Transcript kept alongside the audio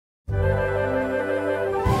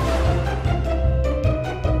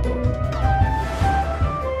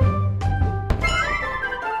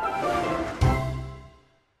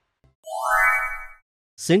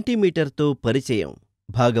సెంటీమీటర్తో పరిచయం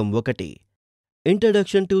భాగం 1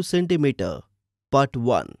 introduction to centimetre part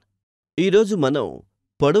 1. ఈరోజు మనం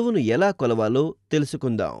పొడవును ఎలా కొలవాలో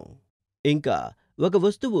తెలుసుకుందాం. ఇంకా ఒక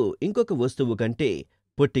వస్తువు ఇంకొక వస్తువు కంటే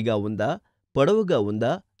పొట్టిగా ఉందా, పొడవుగా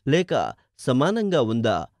ఉందా లేక సమానంగా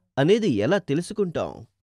ఉందా అనేది ఎలా తెలుసుకుంటాం.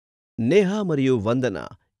 నేహ మరియు వందన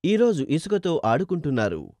ఈరోజు ఇసుకతో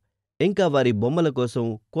ఆడుకుంటున్నారు. ఇంకా వారి బొమ్మల కోసం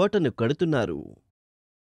కోటను కడుతున్నారు.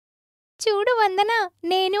 చూడు వందన,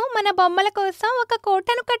 నేను మన బొమ్మల కోసం ఒక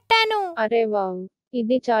కోటను కట్టాను. అరే వావ్,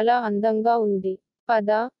 ఇది చాలా అందంగా ఉంది. పద,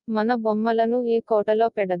 మన బొమ్మలను ఈ కోటలో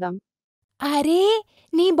పెడదాం. అరే,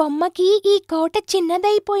 నీ బొమ్మకి ఈ కోట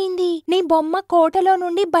చిన్నదైపోయింది. నీ బొమ్మ కోటలో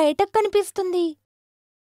నుండి బయటకు కనిపిస్తుంది.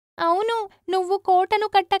 అవును, నువ్వు కోటను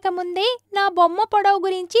కట్టకముందే నా బొమ్మ పొడవు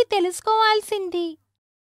గురించి తెలుసుకోవాల్సింది.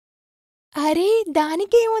 అరే,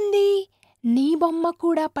 దానికేముంది, నీ బొమ్మ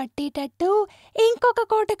కూడా పట్టేటట్టు ఇంకొక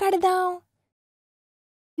కోట కడదాం.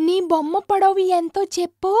 నీ బొమ్మ పొడవు ఎంతో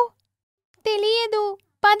చెప్పు. తెలియదు,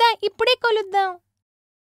 పద ఇప్పుడే కొలుద్దాం.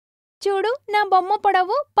 చూడు, నా బొమ్మ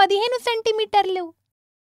పొడవు 15 సెంటీమీటర్లు.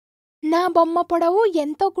 నా బొమ్మ పొడవు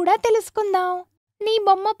ఎంతో కూడా తెలుసుకుందాం. నీ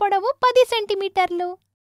బొమ్మ పొడవు 10 సెంటీమీటర్లు.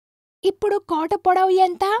 ఇప్పుడు కోట పొడవు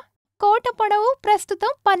ఎంత? కోట పొడవు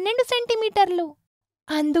ప్రస్తుతం 12 సెంటీమీటర్లు.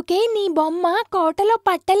 అందుకే నీ బొమ్మ కోటలో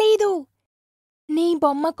పట్టలేదు. నీ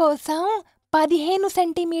బొమ్మ కోసం 15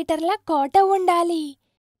 సెంటీమీటర్ల కోట ఉండాలి.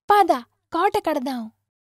 పద, కోట కడదాం.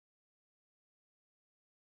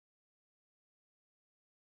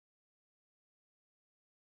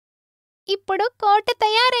 ఇప్పుడు కోట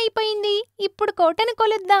తయారైపోయింది. ఇప్పుడు కోటను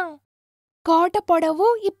కొలుద్దాం. కోట పొడవు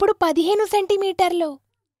ఇప్పుడు 15 సెంటీమీటర్లు.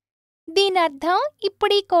 దీనర్థం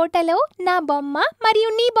ఇప్పుడు ఈ కోటలో నా బొమ్మ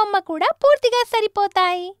మరియు నీ బొమ్మ కూడా పూర్తిగా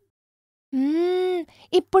సరిపోతాయి.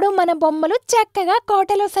 ఇప్పుడు మన బొమ్మలు చక్కగా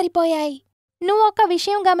కోటలో సరిపోయాయి. నువ్వు ఒక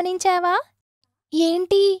విషయం గమనించావా?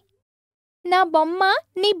 ఏంటి? నా బొమ్మ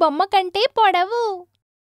నీ బొమ్మ కంటే పొడవు.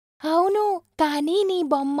 అవును, కానీ నీ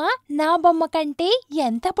బొమ్మ నా బొమ్మ కంటే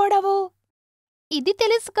ఎంత పొడవు? ఇది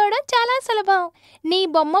తెలుసుకోవడం చాలా సులభం. నీ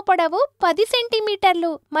బొమ్మ పొడవు 10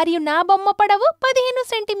 సెంటీమీటర్లు మరియు నా బొమ్మ పొడవు 15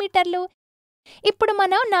 సెంటీమీటర్లు. ఇప్పుడు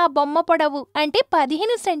మనం నా బొమ్మ పొడవు అంటే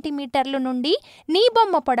 15 సెంటీమీటర్లు నుండి నీ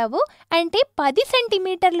బొమ్మ పొడవు అంటే 10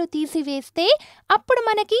 సెంటీమీటర్లు తీసివేస్తే అప్పుడు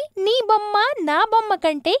మనకి నీ బొమ్మ నా బొమ్మ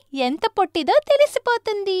కంటే ఎంత పొట్టిదో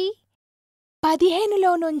తెలిసిపోతుంది.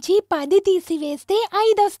 15లో నుంచి 10 తీసివేస్తే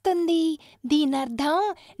 5 వస్తుంది. దీనర్థం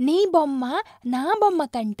నీ బొమ్మ నా బొమ్మ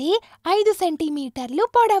కంటే 5 సెంటీమీటర్లు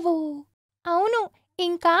పొడవు. అవును,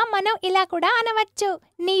 ఇంకా మనం ఇలా కూడా అనవచ్చు,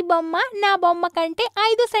 నీ బొమ్మ నా బొమ్మ కంటే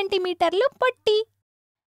 5 సెంటీమీటర్లు పొట్టి.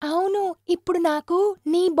 అవును, ఇప్పుడు నాకు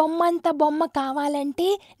నీ బొమ్మంత బొమ్మ కావాలంటే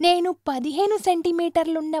నేను 15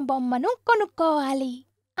 సెంటీమీటర్లున్న బొమ్మను కొనుక్కోవాలి.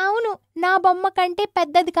 అవును, నా బొమ్మ కంటే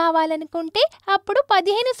పెద్దది కావాలనుకుంటే అప్పుడు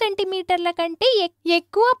 15 సెంటీమీటర్ల కంటే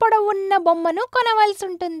ఎక్కువ పొడవున్న బొమ్మను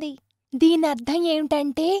కొనవలసుంటుంది. దీనర్థం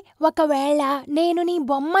ఏమిటంటే, ఒకవేళ నేను నీ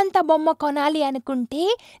బొమ్మంత బొమ్మ కొనాలి అనుకుంటే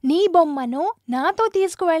నీ బొమ్మను నాతో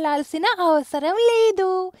తీసుకువెళ్లాల్సిన అవసరం లేదు.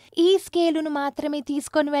 ఈ స్కేలును మాత్రమే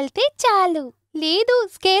తీసుకొని వెళ్తే చాలు. లేదు,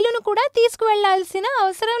 స్కేలును కూడా తీసుకువెళ్లాల్సిన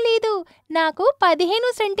అవసరం లేదు. నాకు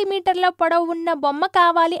 15 సెంటీమీటర్ల పొడవు ఉన్న బొమ్మ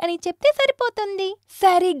కావాలి అని చెప్తే సరిపోతుంది.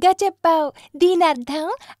 సరిగ్గా చెప్పావు. దీనర్థం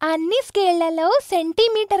అన్ని స్కేళ్లలో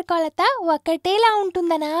సెంటీమీటర్ కొలత ఒకటేలా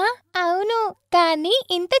ఉంటుందనా? అవును, కానీ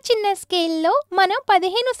ఇంత చిన్న స్కేల్లో మనం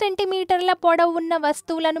 15 సెంటీమీటర్ల పొడవు ఉన్న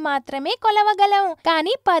వస్తువులను మాత్రమే కొలవగలం.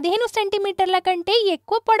 కానీ 15 సెంటీమీటర్ల కంటే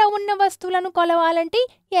ఎక్కువ పొడవు ఉన్న వస్తువులను కొలవాలంటే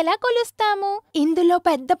ఎలా కొలుస్తాము? ఇందులో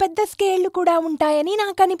పెద్ద పెద్ద స్కేళ్లు కూడా ఉంటాయని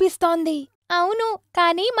నాకు అనిపిస్తోంది. అవును,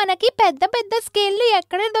 కానీ మనకి పెద్ద పెద్ద స్కేళ్లు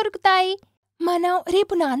ఎక్కడ దొరుకుతాయి? మనం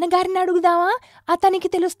రేపు నాన్నగారిని అడుగుదామా? అతనికి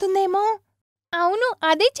తెలుస్తుందేమో. అవును,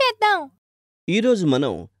 అదే చేద్దాం. ఈరోజు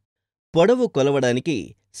మనం పొడవు కొలవడానికి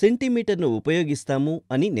సెంటీమీటర్ను ఉపయోగిస్తాము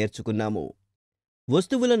అని నేర్చుకున్నాము.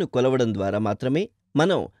 వస్తువులను కొలవడం ద్వారా మాత్రమే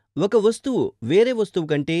మనం ఒక వస్తువు వేరే వస్తువు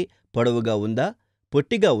కంటే పొడవుగా ఉందా,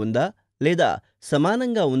 పొట్టిగా ఉందా లేదా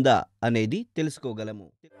సమానంగా ఉందా అనేది తెలుసుకోగలము.